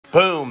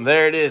Boom,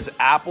 there it is,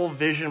 Apple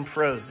Vision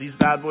Pros. These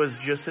bad boys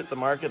just hit the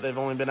market. They've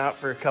only been out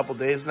for a couple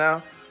days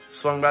now.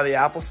 Swung by the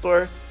Apple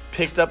store,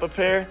 picked up a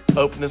pair,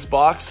 open this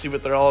box, see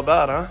what they're all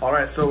about, huh? All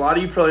right, so a lot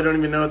of you probably don't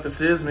even know what this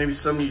is. Maybe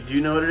some of you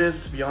do know what it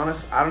is. To be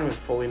honest, I don't even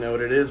fully know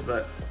what it is,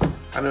 but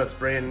I know it's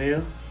brand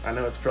new. I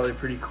know it's probably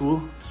pretty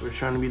cool. So we're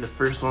trying to be the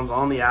first ones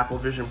on the Apple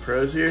Vision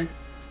Pros here.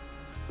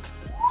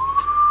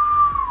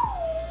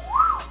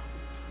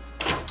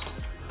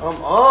 Come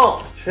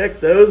on, check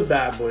those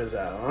bad boys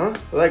out, huh?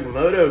 They're like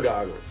moto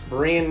goggles,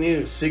 brand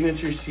new,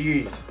 signature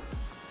series.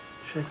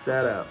 Check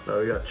that out. So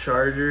we got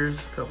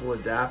chargers, a couple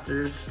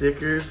adapters,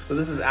 stickers. So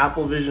this is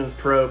Apple Vision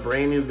Pro,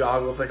 brand new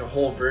goggles, like a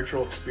whole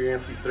virtual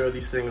experience. You throw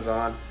these things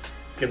on,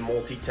 you can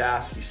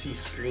multitask, you see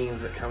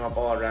screens that come up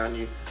all around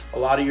you. A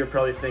lot of you are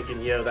probably thinking,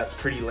 yo, that's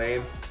pretty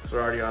lame, because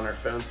we're already on our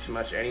phones too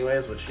much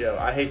anyways, which, yo,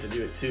 I hate to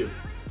do it too.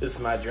 This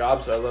is my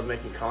job, so I love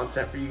making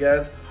content for you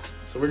guys.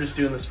 So we're just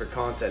doing this for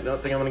content. Don't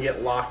think I'm gonna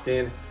get locked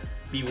in,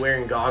 be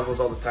wearing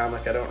goggles all the time.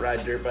 Like, I don't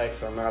ride dirt bikes,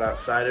 so I'm not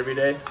outside every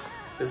day.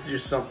 This is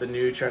just something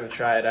new, trying to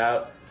try it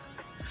out,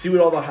 see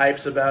what all the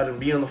hype's about, and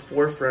be on the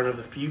forefront of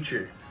the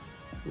future.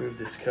 Move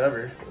this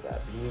cover, get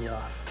that beanie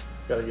off.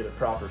 Gotta get a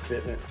proper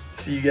fitment.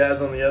 See you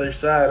guys on the other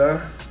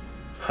side,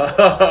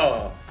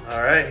 huh?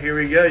 All right, here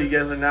we go. You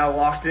guys are now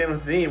locked in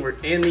with me. We're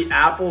in the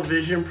Apple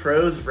Vision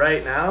Pros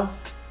right now.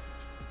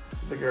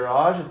 The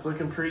garage, it's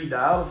looking pretty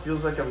dialed. It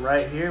feels like I'm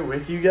right here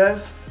with you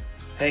guys,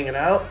 hanging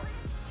out.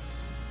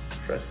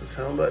 Press this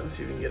home button,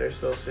 see if we can get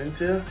ourselves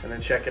into, and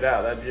then check it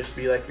out. That'd just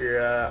be like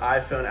your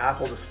iPhone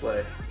Apple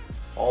display.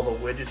 All the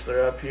widgets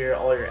are up here,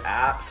 all your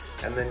apps,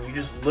 and then you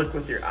just look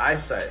with your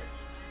eyesight.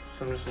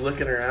 So I'm just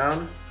looking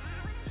around,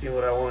 seeing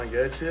what I want to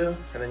go to,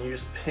 and then you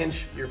just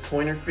pinch your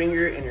pointer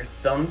finger and your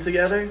thumb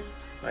together.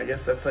 I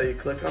guess that's how you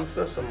click on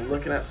stuff. So I'm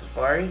looking at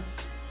Safari.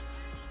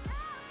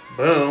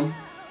 Boom.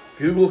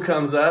 Google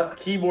comes up,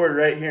 keyboard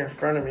right here in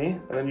front of me,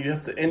 and then you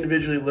have to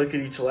individually look at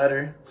each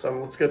letter. So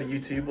let's go to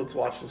YouTube, let's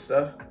watch some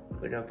stuff.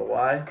 Looking at the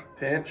Y,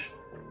 pinch,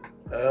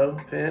 O,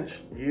 pinch,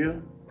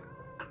 U.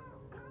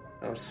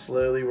 I'm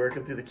slowly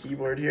working through the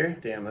keyboard here.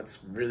 Damn, that's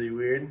really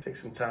weird.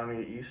 Takes some time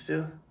to get used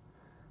to.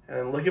 And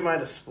then look at my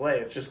display.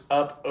 It's just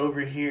up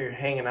over here,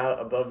 hanging out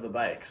above the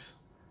bikes.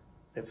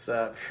 It's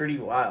pretty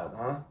wild,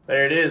 huh?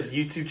 There it is,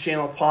 YouTube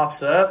channel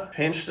pops up,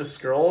 pinch to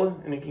scroll,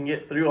 and you can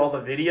get through all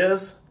the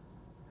videos.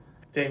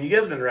 Damn, you guys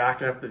have been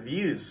racking up the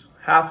views.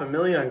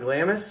 500,000 on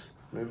Glamis.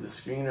 Move the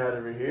screen right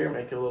over here,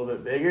 make it a little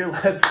bit bigger.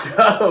 Let's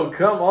go,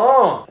 come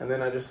on. And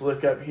then I just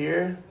look up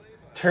here,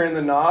 turn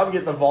the knob,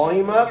 get the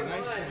volume up.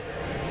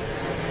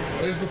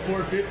 There's the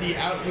 450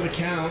 out for the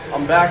count.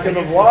 I'm back in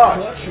the vlog.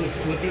 The clutch was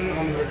slipping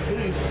on the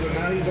recluse, so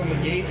now he's on the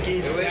gauge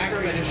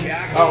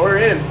factory. Oh, we're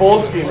in full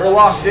screen. We're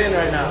locked in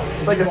right now.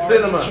 It's like a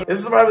cinema. This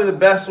is probably the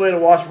best way to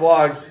watch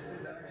vlogs.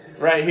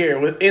 Right here,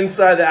 with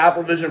inside the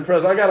Apple Vision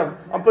Pros.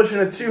 I'm pushing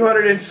a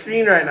 200-inch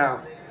screen right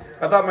now.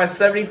 I thought my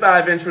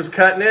 75-inch was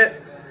cutting it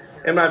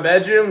in my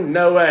bedroom.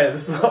 No way,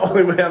 this is the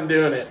only way I'm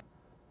doing it.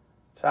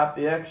 Tap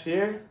the X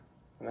here,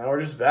 and now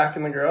we're just back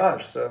in the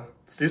garage, so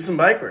let's do some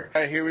bike work.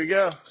 All right, here we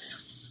go.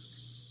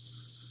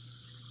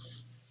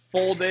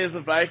 Full days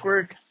of bike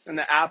work and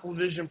the Apple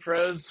Vision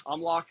Pros.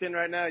 I'm locked in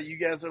right now. You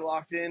guys are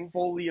locked in,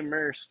 fully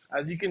immersed.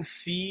 As you can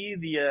see,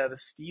 the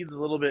steed's a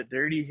little bit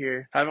dirty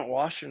here. I haven't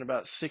washed it in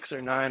about 6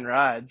 or 9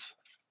 rides.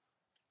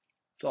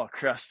 It's all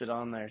crusted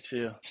on there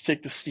too. Let's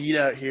take the steed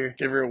out here,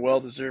 give her a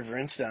well-deserved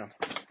rinse down.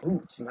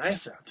 Ooh, it's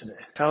nice out today.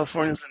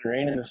 California's been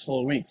raining this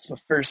whole week. It's the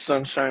first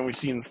sunshine we've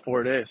seen in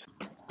 4 days.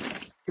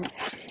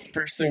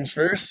 First things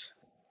first,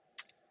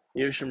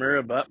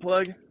 Yoshimura butt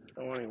plug.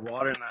 Don't want any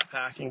water in that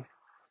packing.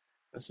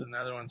 This is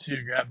another one too.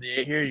 Grab the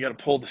 8 here. You got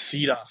to pull the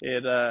seat off.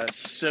 It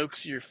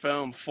soaks your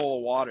foam full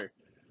of water.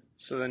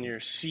 So then your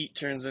seat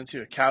turns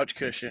into a couch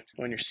cushion.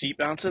 When you're seat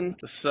bouncing,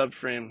 the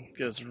subframe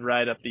goes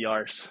right up the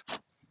arse.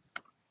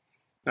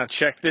 Now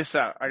check this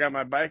out. I got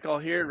my bike all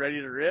here, ready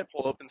to rip.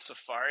 We'll open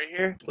Safari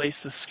here.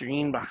 Place the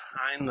screen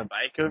behind the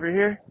bike over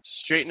here.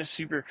 Straighten a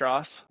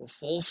Supercross. We'll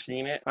full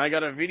screen it. I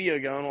got a video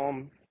going while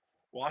I'm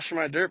washing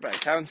my dirt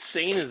bike. How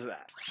insane is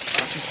that?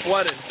 Not too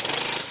flooded.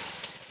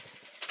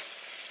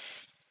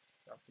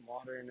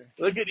 Water in there.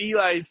 Look at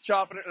Eli, he's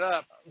chopping it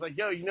up. I was like,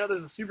 yo, you know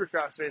there's a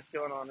Supercross race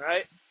going on,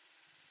 right?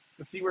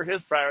 Let's see where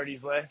his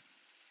priorities lay.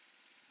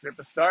 Rip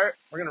a start.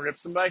 We're gonna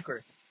rip some bike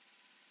work.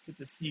 Get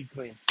the ski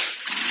clean.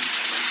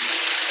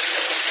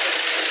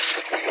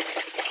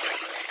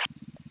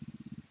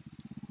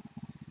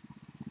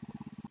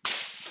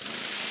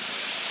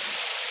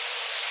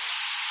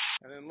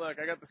 And then look,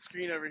 I got the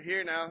screen over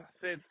here now.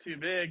 Say it's too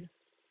big.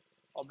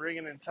 I'll bring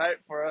it in tight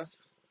for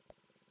us.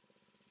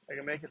 I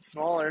can make it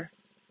smaller.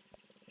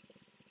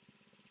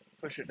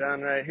 Push it down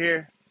right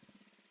here.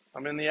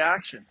 I'm in the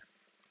action.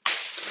 I'm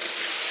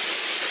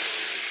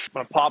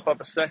gonna pop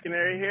up a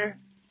secondary here.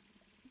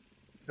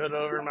 Put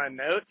over my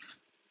notes.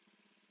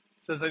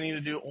 It says I need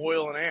to do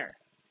oil and air.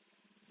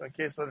 So in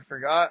case I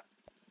forgot,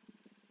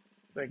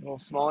 make it a little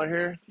smaller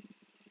here.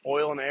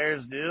 Oil and air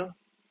is due.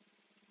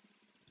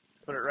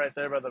 Put it right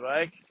there by the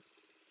bike.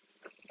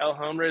 El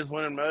Hombre's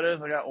winning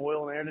motos. I got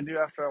oil and air to do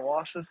after I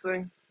wash this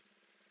thing.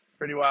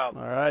 Pretty wild.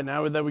 All right,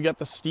 now that we got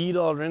the Steed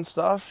all rinsed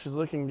off, she's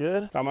looking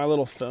good. Got my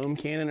little foam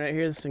cannon right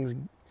here. This thing's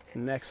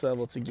next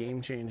level. It's a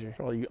game changer.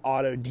 For all you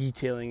auto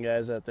detailing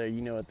guys out there,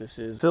 you know what this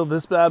is. Fill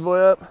this bad boy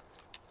up.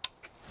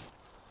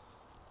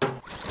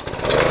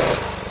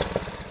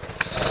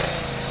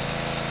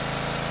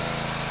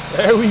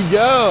 There we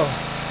go.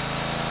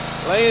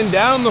 Laying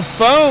down the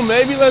foam,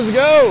 baby. Let's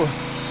go.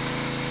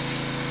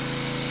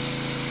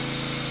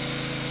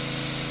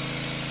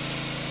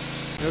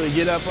 Really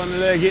get up under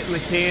there, get in the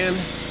can.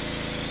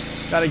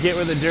 Got to get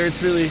where the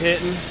dirt's really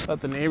hitting.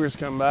 Let the neighbors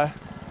come by.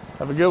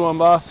 Have a good one,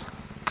 boss.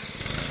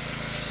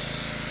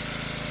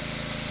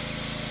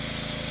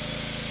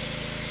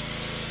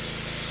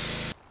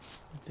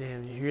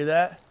 Damn, you hear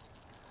that?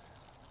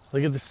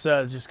 Look at the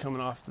suds just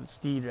coming off the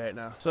Steed right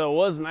now. So it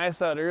was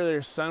nice out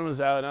earlier, sun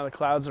was out, now the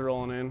clouds are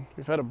rolling in.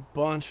 We've had a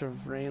bunch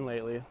of rain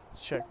lately.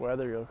 Let's check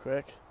weather real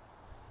quick.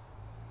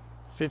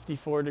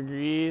 54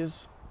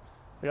 degrees.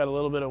 We got a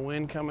little bit of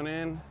wind coming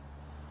in.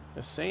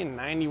 It's saying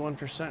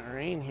 91%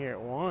 rain here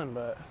at 1,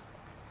 but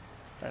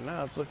right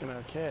now it's looking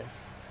okay.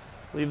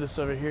 Leave this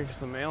over here because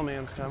the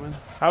mailman's coming.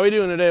 How we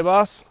doing today,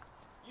 boss?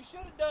 You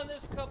should have done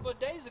this a couple of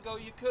days ago.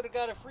 You could have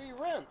got a free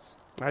rinse.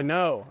 I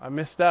know. I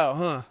missed out,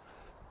 huh?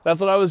 That's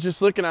what I was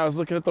just looking at. I was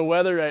looking at the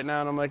weather right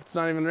now, and I'm like, it's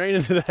not even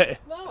raining today.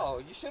 No,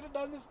 you should have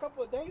done this a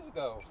couple of days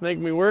ago. It's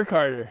making me work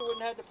harder. You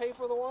wouldn't have to pay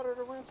for the water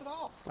to rinse it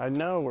off. I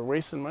know. We're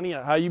wasting money.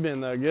 How you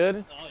been, though?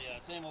 Good? Oh, yeah.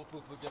 Same old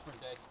poo-poo,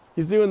 different day.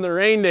 He's doing the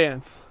rain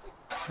dance.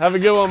 Have a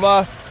good one,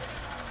 boss.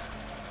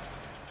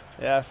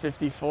 Yeah,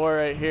 54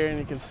 right here, and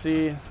you can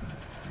see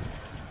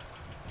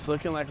it's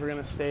looking like we're going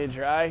to stay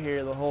dry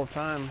here the whole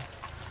time.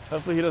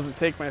 Hopefully he doesn't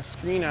take my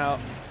screen out.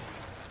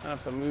 I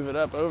have to move it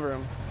up over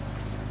him.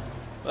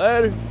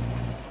 Later.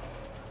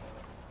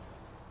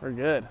 We're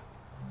good.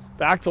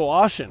 Back to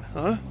washing,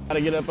 huh? Gotta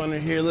get up under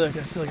here. Look,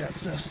 I still got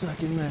stuff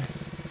stuck in there.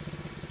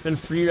 Been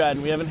free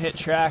riding. We haven't hit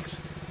tracks.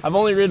 I've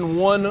only ridden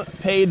one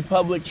paid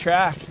public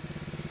track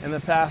in the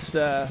past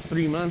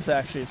 3 months,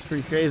 actually. It's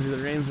pretty crazy.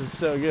 The rain's been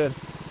so good,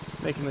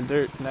 making the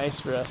dirt nice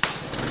for us.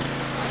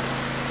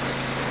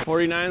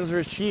 49s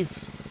versus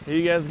Chiefs. Who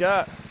you guys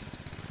got?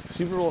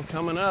 Super Bowl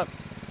coming up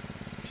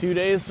 2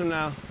 days from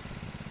now.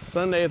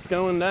 Sunday, it's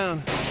going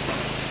down.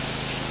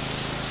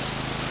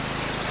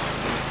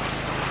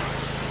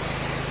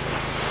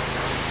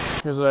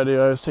 Here's what I do.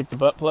 I always take the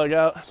butt plug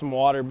out. Some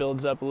water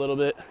builds up a little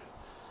bit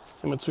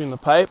in between the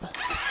pipe.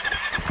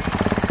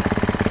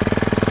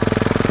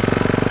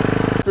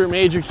 Super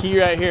major key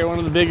right here. One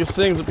of the biggest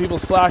things that people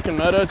slack in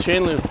moto,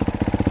 chain lube.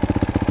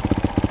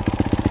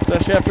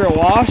 Especially after a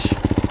wash.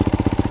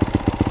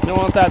 You don't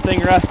want that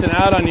thing rusting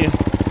out on you.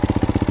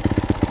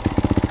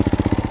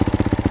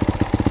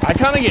 I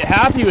kind of get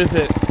happy with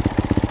it.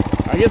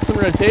 I get some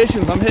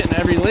rotations. I'm hitting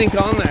every link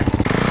on there.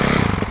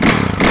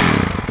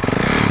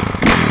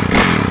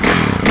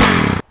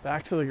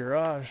 Back to the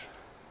garage.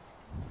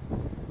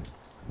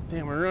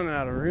 Damn, we're running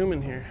out of room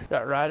in here.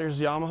 Got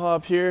Ryder's Yamaha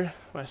up here,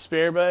 my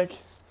spare bike.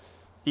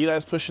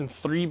 Eli's pushing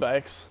 3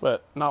 bikes,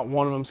 but not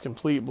one of them's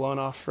complete, blown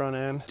off front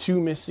end. 2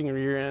 missing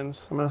rear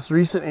ends. My most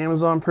recent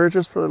Amazon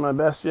purchase, probably my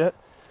best yet,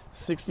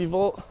 60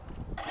 volt. Put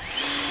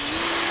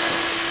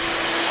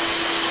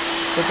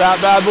that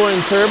bad boy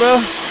in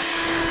turbo.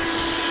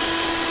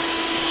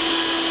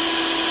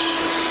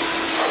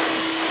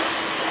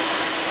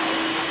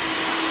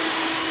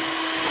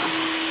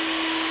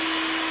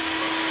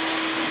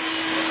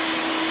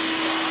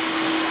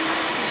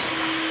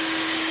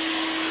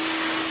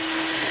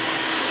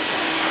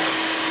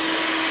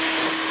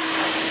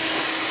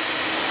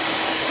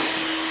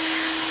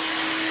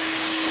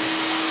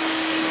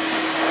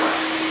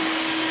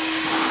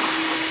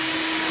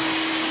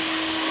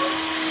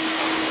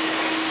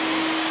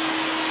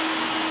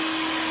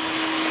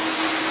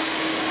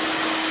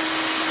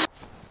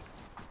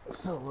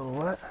 Still a little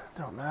wet,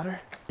 don't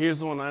matter. Here's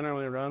the one I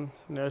normally run,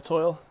 No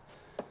Toil.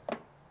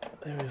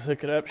 They always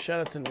hook it up. Shout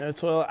out to No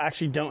Toil. I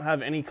actually don't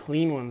have any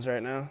clean ones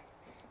right now. I'm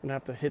gonna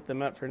have to hit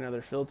them up for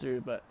another filter,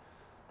 but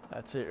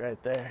that's it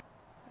right there.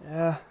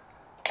 Yeah,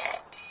 I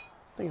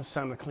think it's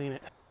time to clean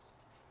it.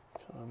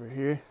 Come over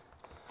here,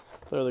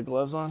 throw the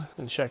gloves on,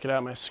 and check it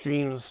out. My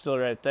screen was still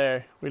right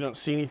there. We don't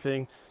see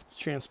anything. It's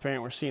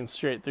transparent. We're seeing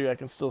straight through. I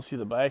can still see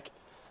the bike.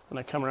 When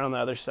I come around the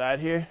other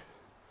side here,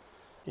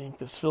 yank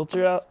this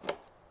filter out.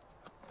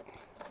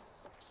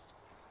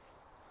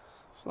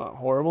 It's not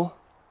horrible.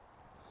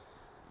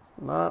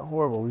 Not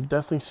horrible. We've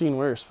definitely seen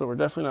worse, but we're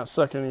definitely not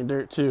sucking any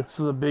dirt too.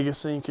 So the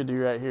biggest thing you could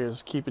do right here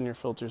is keeping your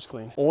filters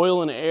clean.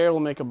 Oil and air will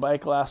make a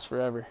bike last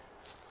forever.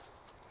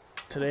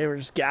 Today we're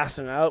just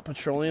gassing out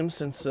petroleum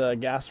since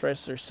gas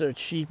prices are so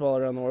cheap all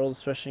around the world,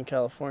 especially in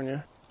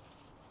California.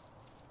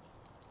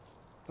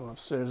 Go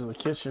upstairs to the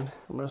kitchen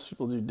where most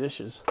people do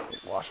dishes.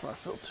 Wash my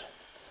filter.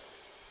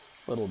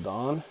 Little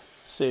Dawn.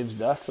 Saves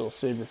ducks, it'll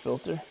save your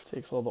filter.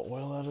 Takes all the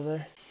oil out of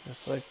there.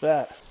 Just like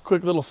that.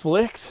 Quick little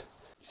flicks.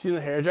 You seen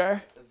the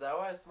hairdryer? Is that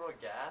why I smell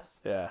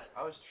gas? Yeah.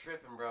 I was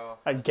tripping, bro.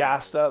 I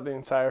gassed out the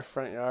entire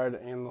front yard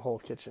and the whole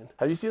kitchen.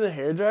 Have you seen the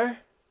hairdryer?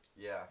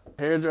 Yeah.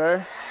 Hair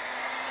dryer.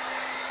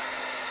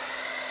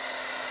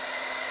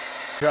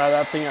 Dry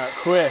that thing out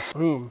quick.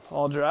 Boom,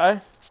 all dry.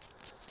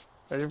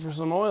 Ready for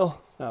some oil.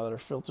 Now that our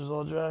filter's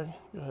all dry,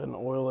 go ahead and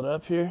oil it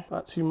up here.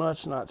 Not too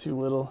much, not too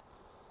little.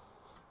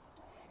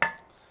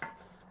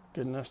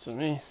 Good enough to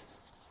me.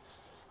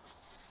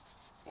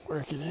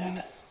 Work it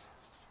in.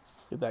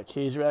 Get that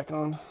cage back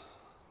on.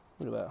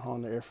 Look at that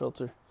Honda air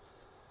filter.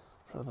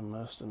 Probably the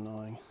most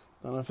annoying.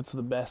 I don't know if it's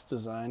the best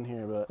design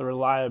here, but the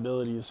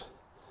reliability is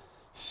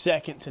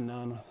second to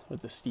none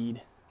with the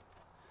Steed.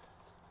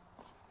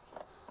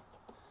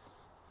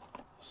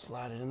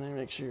 Slide it in there,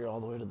 make sure you're all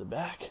the way to the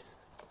back.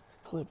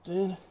 Clipped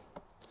in.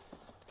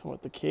 Come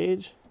with the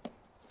cage.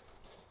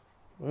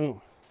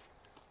 Boom.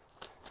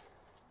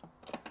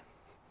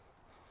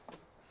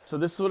 So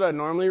this is what I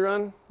normally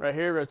run right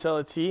here,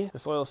 Rotella T.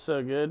 This oil is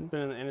so good.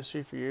 Been in the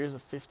industry for years, a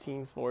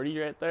 1540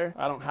 right there.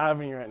 I don't have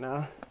any right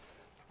now.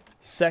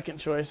 Second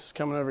choice is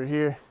coming over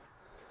here.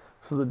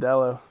 This is the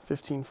Dello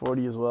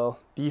 1540 as well.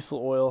 Diesel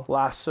oil,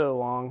 lasts so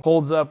long,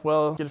 holds up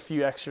well, get a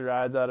few extra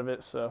rides out of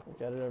it. So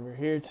got it over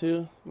here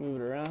too,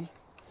 move it around.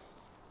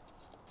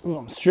 Ooh,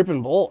 I'm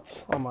stripping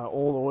bolts on my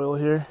old oil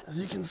here.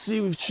 As you can see,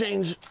 we've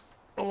changed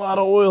a lot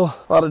of oil,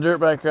 a lot of dirt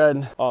bike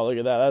riding. Oh, look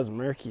at that, that's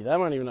murky. That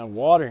might even have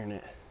water in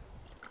it.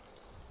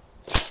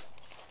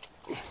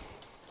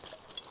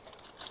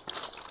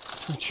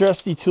 A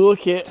trusty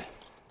toolkit.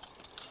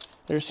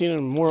 Ever seen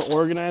a more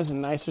organized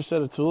and nicer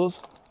set of tools?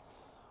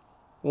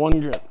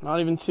 One grip, not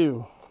even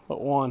two,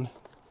 but one.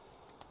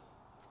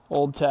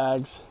 Old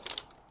tags.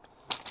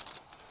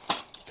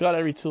 It's got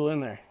every tool in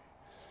there.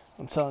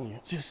 I'm telling you,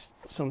 it's just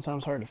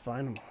sometimes hard to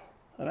find them.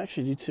 I'd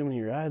actually do too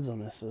many rides on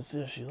this, so let's see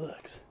how she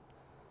looks.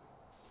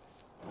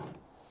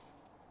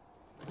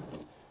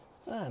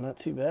 Ah, not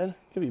too bad.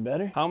 Could be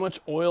better. How much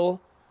oil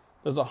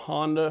does a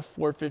Honda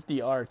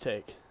 450R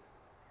take?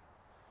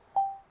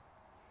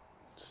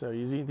 So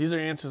easy. These are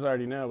answers I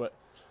already know, but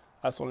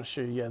I just want to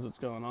show you guys what's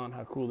going on,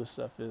 how cool this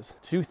stuff is.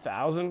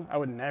 2,000? I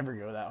would never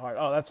go that hard.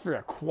 Oh, that's for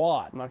a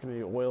quad. I'm not going to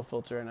do an oil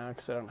filter right now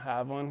because I don't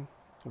have one.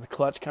 The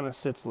clutch kind of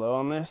sits low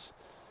on this,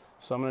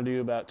 so I'm going to do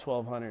about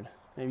 1,200,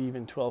 maybe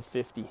even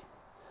 1,250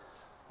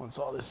 once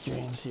all this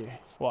drains here.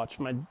 Watch,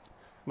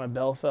 my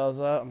bell falls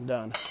out, I'm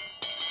done.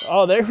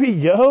 Oh, there we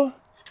go.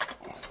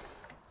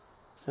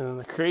 And then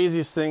the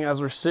craziest thing as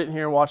we're sitting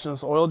here watching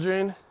this oil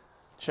drain,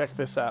 check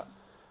this out.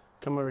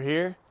 Come over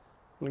here.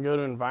 I'm going to go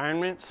to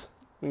environments.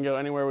 We can go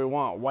anywhere we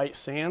want. White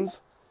sands.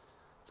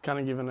 It's kind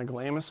of giving a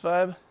Glamis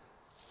vibe.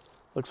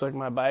 Looks like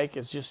my bike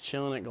is just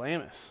chilling at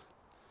Glamis.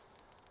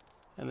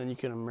 And then you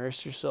can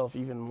immerse yourself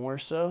even more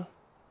so.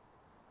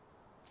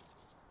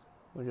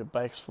 Look at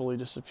bike's fully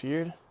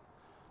disappeared.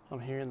 I'm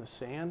here in the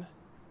sand.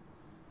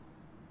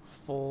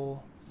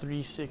 Full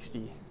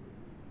 360.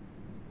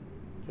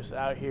 Just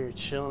out here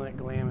chilling at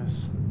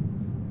Glamis.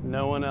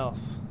 No one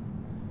else.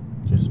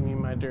 Just me and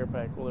my dirt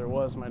bike. Well, there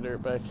was my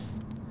dirt bike.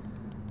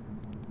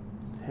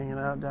 Hanging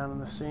out down in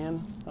the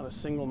sand, not a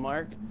single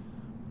mark.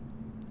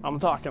 I'm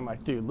talking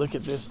like, dude, look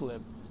at this lip.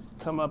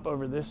 Come up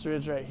over this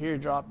ridge right here,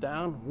 drop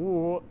down.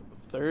 Ooh,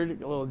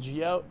 third, a little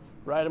G out,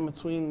 right in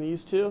between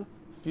these two.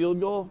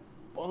 Field goal,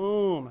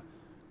 boom.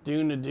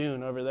 Dune to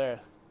dune over there.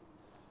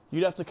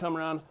 You'd have to come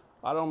around.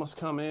 I'd almost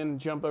come in,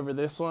 jump over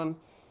this one,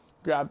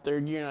 grab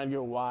third gear, and I'd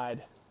go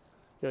wide.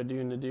 Go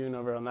dune to dune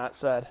over on that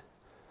side.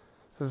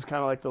 This is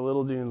kind of like the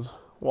little dunes.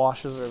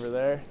 Washes over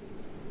there.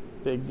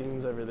 Big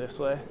dunes over this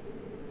way.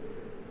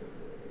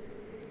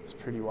 It's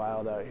pretty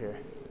wild out here.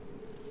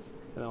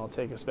 And then it'll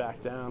take us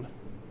back down.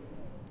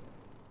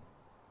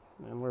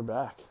 And we're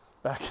back.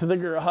 Back to the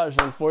garage,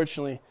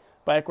 unfortunately.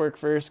 Bike work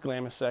first,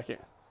 Glamis second.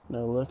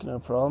 No look, no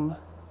problem.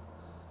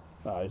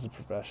 Oh, he's a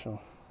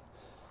professional.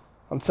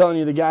 I'm telling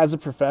you, the guy's a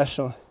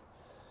professional.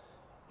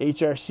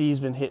 HRC's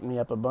been hitting me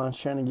up a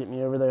bunch, trying to get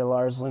me over there.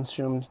 Lars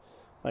Lindstrom,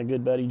 my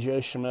good buddy Joe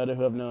Shimoda,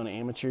 who I've known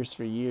amateurs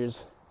for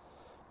years.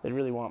 They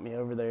really want me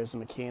over there as a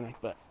mechanic,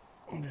 but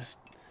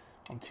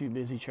I'm too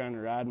busy trying to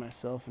ride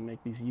myself and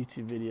make these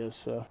YouTube videos,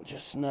 so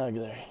just snug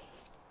there.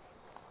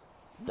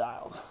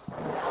 Dialed.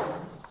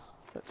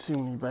 Got too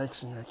many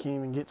bikes in here. I can't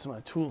even get to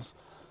my tools.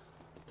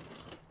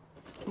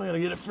 I gotta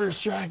get it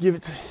first try. Give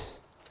it to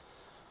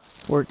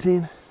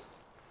 14.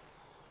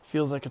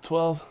 Feels like a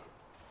 12.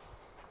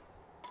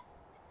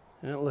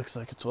 And it looks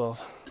like a 12.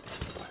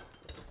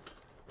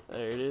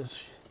 There it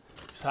is.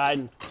 She's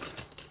hiding.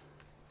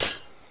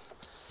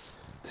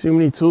 Too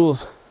many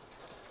tools.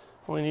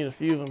 Only need a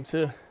few of them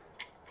too.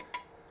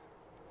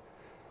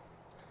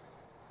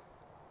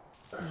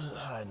 Where's it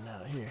hiding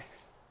out here?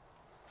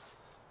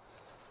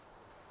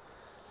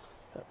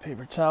 Got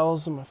paper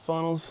towels in my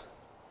funnels.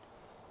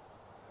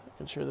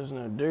 Making sure there's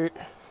no dirt.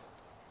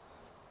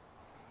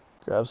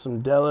 Grab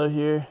some Dello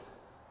here.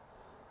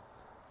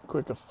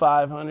 Quick a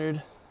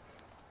 500.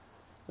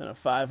 Then a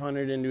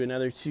 500 into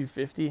another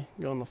 250.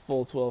 Going the full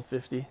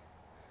 1250.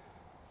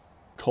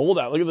 Cold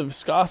out. Look at the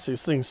viscosity.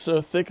 This thing's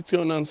so thick. It's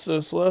going down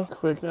so slow.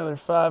 Quick another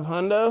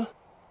 500.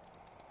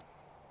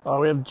 Oh,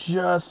 we have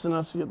just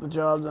enough to get the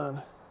job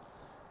done.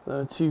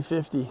 Then a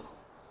 250.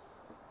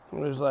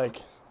 And there's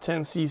like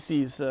 10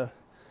 cc's, so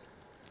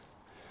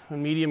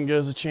when medium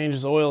goes to change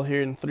his oil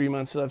here in 3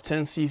 months, he'll have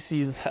 10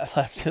 cc's of that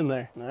left in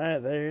there. All right,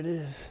 there it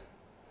is.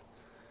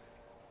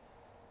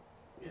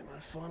 Get my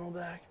funnel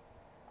back.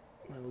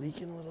 Am I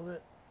leaking a little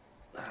bit?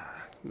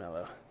 Ah,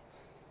 mellow.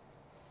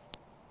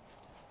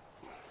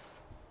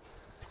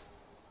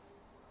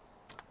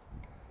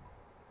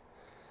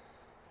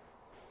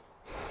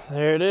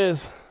 There it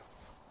is.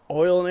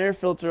 Oil and air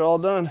filter all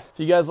done. If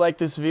you guys like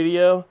this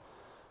video,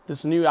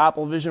 this new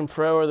Apple Vision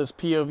Pro, or this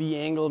POV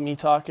angle of me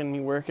talking, me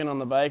working on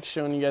the bike,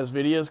 showing you guys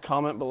videos,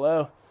 comment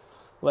below.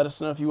 Let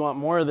us know if you want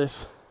more of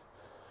this.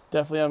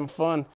 Definitely having fun.